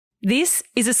This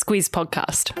is a Squiz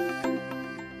podcast.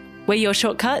 We're your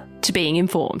shortcut to being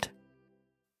informed.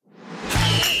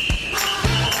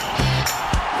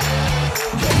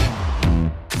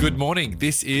 Good morning.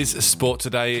 This is Sport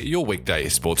Today, your weekday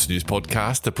sports news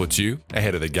podcast that puts you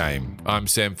ahead of the game. I'm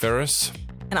Sam Ferris.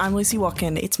 And I'm Lucy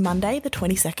Watkin. It's Monday, the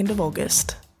 22nd of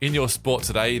August. In your sport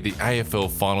today, the AFL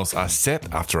finals are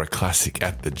set after a classic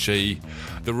at the G.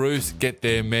 The Roos get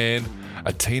their man.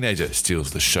 A teenager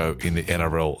steals the show in the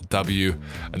NRLW.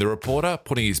 And the reporter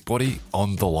putting his body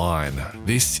on the line.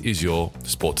 This is your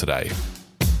sport today.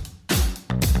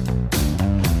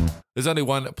 There's only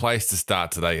one place to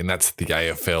start today, and that's the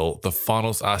AFL. The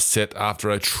finals are set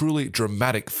after a truly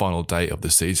dramatic final day of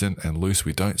the season, and Luce,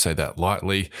 we don't say that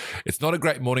lightly. It's not a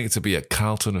great morning to be a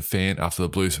Carlton fan after the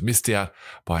Blues missed out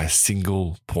by a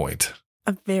single point.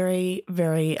 A very,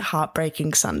 very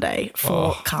heartbreaking Sunday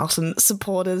for Carlton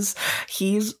supporters.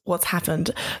 Here's what's happened.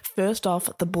 First off,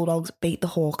 the Bulldogs beat the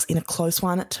Hawks in a close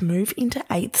one to move into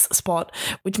 8th spot,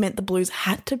 which meant the Blues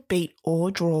had to beat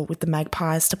or draw with the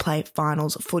Magpies to play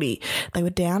finals footy. They were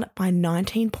down by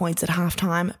 19 points at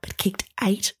halftime, but kicked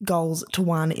 8 goals to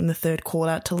 1 in the third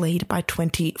quarter to lead by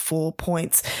 24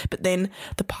 points. But then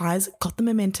the Pies got the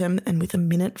momentum, and with a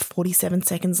minute 47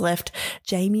 seconds left,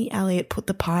 Jamie Elliott put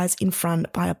the Pies in front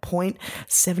by a point,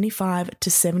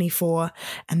 75-74,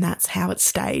 and that's how it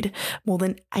stayed. More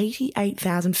than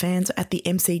 88,000 fans at the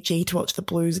MCG to watch the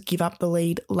Blues give up the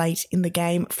lead late in the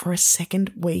game for a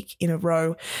second week in a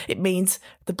row. It means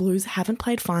the Blues haven't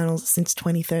played finals since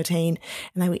 2013,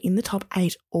 and they were in the top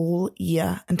 8 all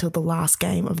year until the last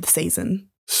game of the season.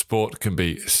 Sport can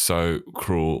be so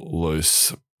cruel,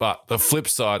 Luce. But the flip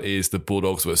side is the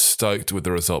Bulldogs were stoked with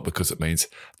the result because it means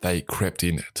they crept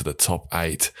in to the top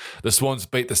 8. The Swans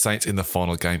beat the Saints in the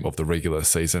final game of the regular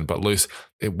season, but Luce,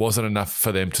 it wasn't enough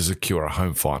for them to secure a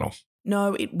home final.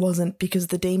 No, it wasn't, because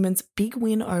the Demons' big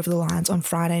win over the Lions on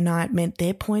Friday night meant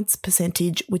their points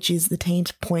percentage, which is the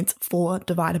team's points for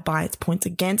divided by its points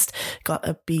against, got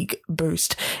a big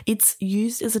boost. It's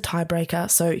used as a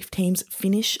tiebreaker, so if teams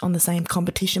finish on the same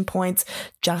competition points,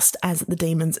 just as the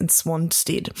Demons and Swans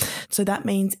did. So that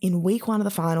means in week 1 of the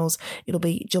finals, it'll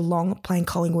be Geelong playing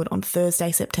Collingwood on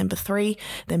Thursday, September 3,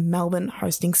 then Melbourne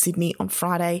hosting Sydney on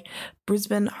Friday,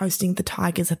 Brisbane hosting the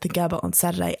Tigers at the Gabba on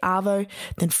Saturday Arvo,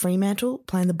 then Fremantle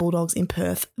playing the Bulldogs in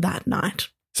Perth that night.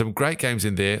 Some great games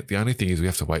in there. The only thing is we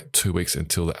have to wait 2 weeks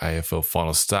until the AFL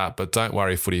finals start. But don't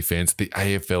worry, footy fans, the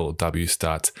AFLW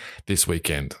starts this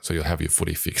weekend. So you'll have your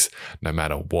footy fix no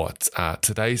matter what.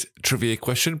 Today's trivia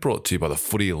question brought to you by the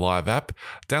Footy Live app.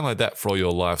 Download that for all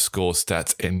your live score,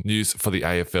 stats and news for the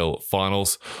AFL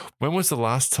finals. When was the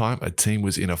last time a team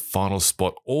was in a final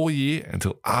spot all year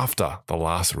until after the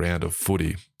last round of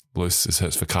footy? Luce, this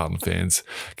hurts for Carlton fans.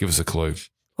 Give us a clue.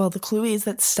 Well, the clue is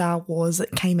that Star Wars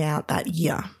came out that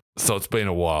year. So it's been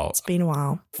a while. It's been a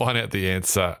while. Find out the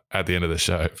answer at the end of the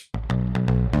show.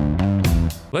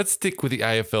 Let's stick with the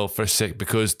AFL for a sec,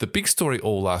 because the big story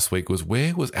all last week was,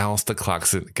 where was Alistair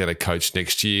Clarkson going to coach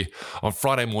next year? On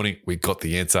Friday morning, we got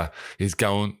the answer. He's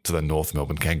going to the North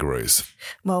Melbourne Kangaroos.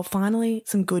 Well, finally,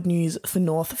 some good news for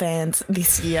North fans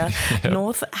this year.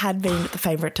 North had been the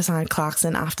favourite to sign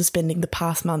Clarkson after spending the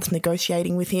past month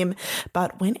negotiating with him,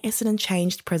 but when Essendon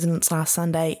changed presidents last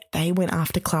Sunday, they went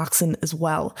after Clarkson as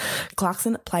well.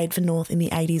 Clarkson played for North in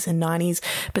the 80s and 90s,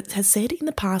 but has said in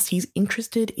the past he's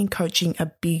interested in coaching a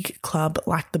big club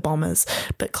like the Bombers.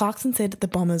 But Clarkson said the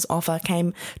Bombers' offer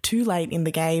came too late in the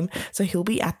game, so he'll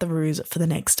be at the Roos for the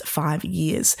next 5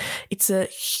 years. It's a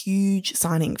huge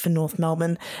signing for North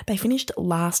Melbourne. They finished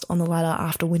last on the ladder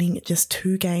after winning just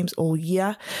 2 games all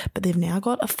year, but they've now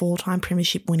got a 4-time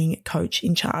premiership winning coach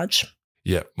in charge.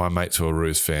 Yeah, my mates who are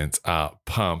Roos fans are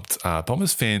pumped.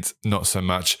 Bombers fans, not so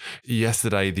much.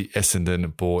 Yesterday, the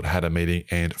Essendon board had a meeting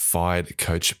and fired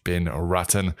coach Ben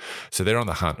Rutten. So they're on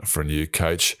the hunt for a new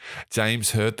coach.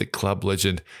 James Hird, the club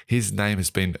legend, his name has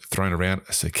been thrown around,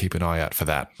 so keep an eye out for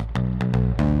that.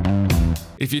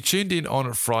 If you tuned in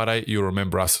on Friday, you'll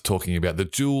remember us talking about the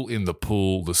duel in the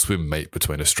pool, the swim meet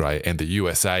between Australia and the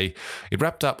USA. It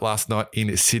wrapped up last night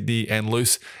in Sydney, and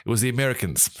Luce, it was the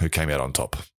Americans who came out on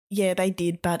top. Yeah, they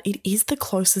did, but it is the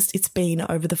closest it's been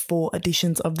over the 4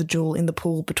 editions of the duel in the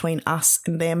pool between us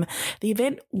and them. The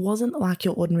event wasn't like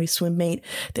your ordinary swim meet.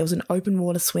 There was an open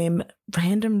water swim,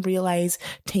 random relays,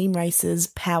 team races,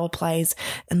 power plays,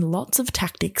 and lots of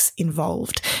tactics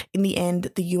involved. In the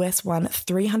end, the US won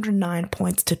 309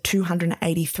 points to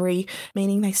 283,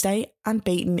 meaning they stay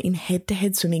unbeaten in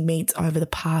head-to-head swimming meets over the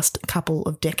past couple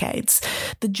of decades.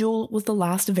 The duel was the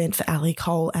last event for Ali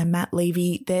Cole and Matt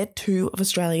Levy. They're two of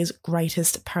Australia's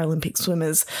greatest Paralympic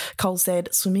swimmers. Cole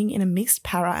said swimming in a mixed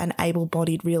para and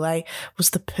able-bodied relay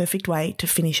was the perfect way to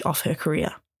finish off her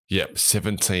career. Yep,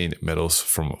 17 medals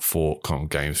from 4 Com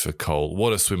Games for Cole.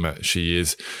 What a swimmer she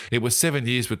is. It was 7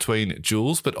 years between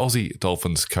duels, but Aussie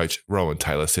Dolphins coach Rowan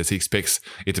Taylor says he expects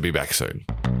it to be back soon.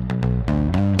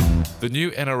 The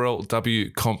new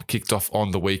NRLW comp kicked off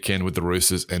on the weekend with the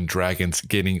Roosters and Dragons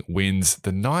getting wins.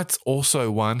 The Knights also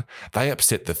won. They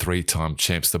upset the 3-time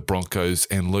champs, the Broncos,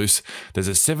 and loose. There's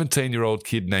a 17-year-old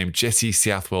kid named Jesse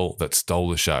Southwell that stole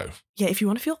the show. Yeah, if you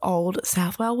want to feel old,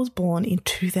 Southwell was born in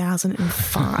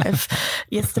 2005.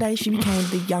 Yesterday, she became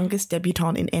the youngest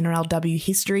debutant in NRLW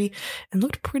history and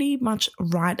looked pretty much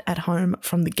right at home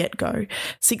from the get-go.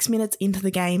 6 minutes into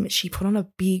the game, she put on a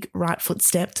big right foot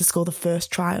step to score the first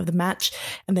try of the match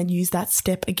and then used that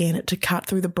step again to cut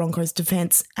through the Broncos'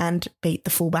 defence and beat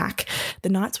the fullback. The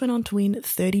Knights went on to win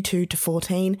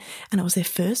 32-14, and it was their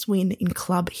first win in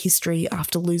club history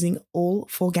after losing all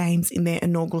 4 games in their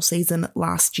inaugural season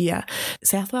last year.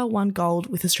 Southwell won gold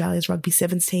with Australia's Rugby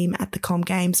Sevens team at the Com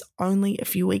Games only a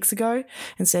few weeks ago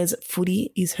and says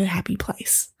footy is her happy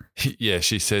place. Yeah,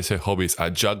 she says her hobbies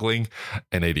are juggling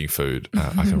and eating food.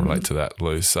 I can relate to that,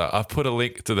 Luce. I've put a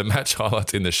link to the match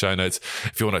highlights in the show notes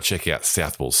if you want to check out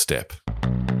Southwell's step.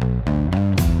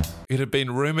 It had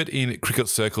been rumoured in cricket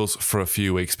circles for a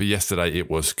few weeks, but yesterday it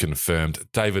was confirmed.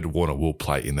 David Warner will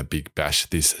play in the Big Bash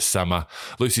this summer.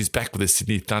 Lucy's back with the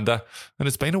Sydney Thunder, and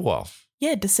it's been a while.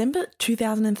 Yeah, December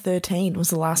 2013 was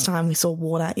the last time we saw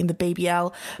Warner in the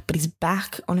BBL, but he's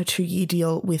back on a 2-year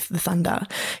deal with the Thunder.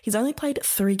 He's only played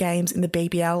 3 games in the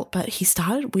BBL, but he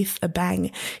started with a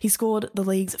bang. He scored the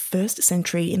league's first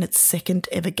century in its second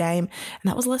ever game,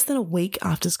 and that was less than a week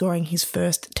after scoring his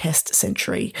first Test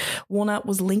century. Warner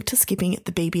was linked to skipping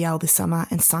the BBL this summer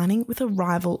and signing with a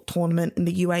rival tournament in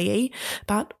the UAE,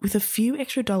 but with a few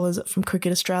extra dollars from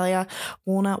Cricket Australia,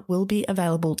 Warner will be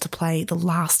available to play the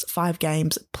last 5 games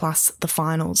plus the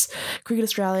finals. Cricket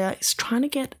Australia is trying to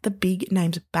get the big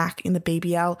names back in the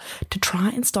BBL to try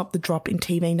and stop the drop in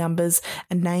TV numbers,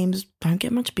 and names don't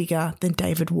get much bigger than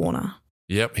David Warner.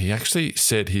 Yep, he actually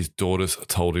said his daughters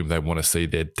told him they want to see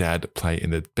their dad play in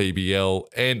the BBL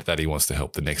and that he wants to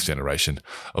help the next generation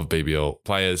of BBL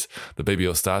players. The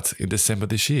BBL starts in December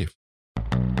this year.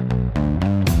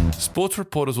 Sports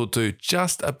reporters will do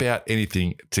just about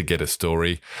anything to get a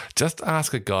story. Just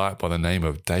ask a guy by the name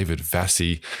of David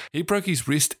Vassie. He broke his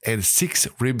wrist and 6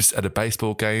 ribs at a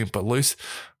baseball game, but Luce,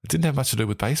 it didn't have much to do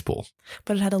with baseball.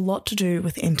 But it had a lot to do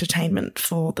with entertainment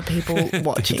for the people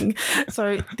watching.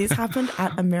 So this happened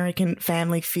at American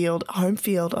Family Field, home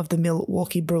field of the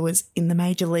Milwaukee Brewers in the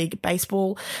Major League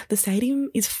Baseball. The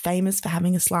stadium is famous for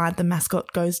having a slide the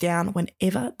mascot goes down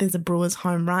whenever there's a Brewers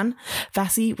home run.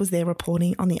 Vassie was there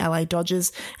reporting on the LA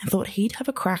Dodgers and thought he'd have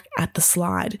a crack at the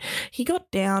slide. He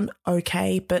got down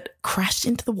okay, but crashed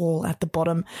into the wall at the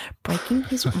bottom, breaking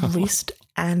his wrist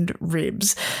and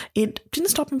ribs. It didn't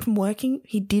stop him from working.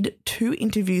 He did 2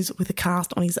 interviews with a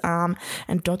cast on his arm,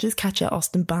 and Dodgers catcher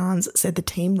Austin Barnes said the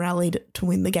team rallied to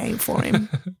win the game for him.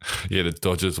 Yeah, the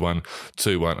Dodgers won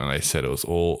 2-1, and they said it was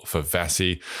all for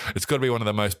Vassie. It's got to be one of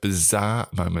the most bizarre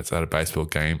moments at a baseball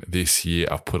game this year.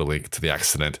 I've put a link to the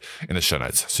accident in the show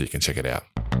notes so you can check it out.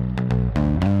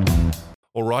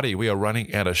 Alrighty, we are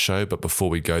running out of show, but before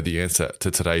we go, the answer to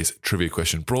today's trivia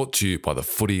question brought to you by the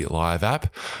Footy Live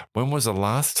app. When was the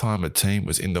last time a team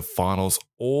was in the finals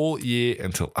all year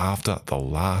until after the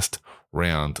last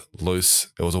round? Luce,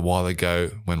 it was a while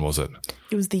ago. When was it?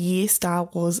 It was the year Star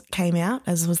Wars came out,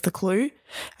 as was the clue,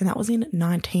 and that was in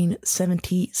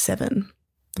 1977.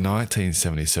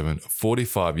 1977,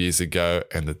 45 years ago,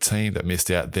 and the team that missed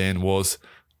out then was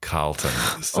Carlton.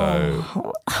 So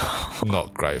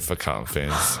not great for Carlton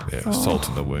fans. Yeah, salt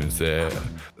in the wounds there.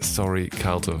 Sorry,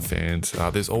 Carlton fans.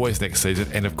 There's always next season,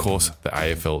 and of course the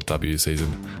AFLW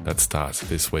season that starts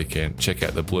this weekend. Check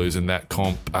out the Blues in that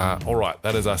comp. All right,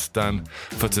 that is us done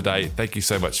for today. Thank you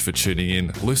so much for tuning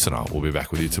in. Luce and I will be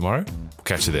back with you tomorrow. We'll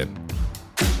catch you then.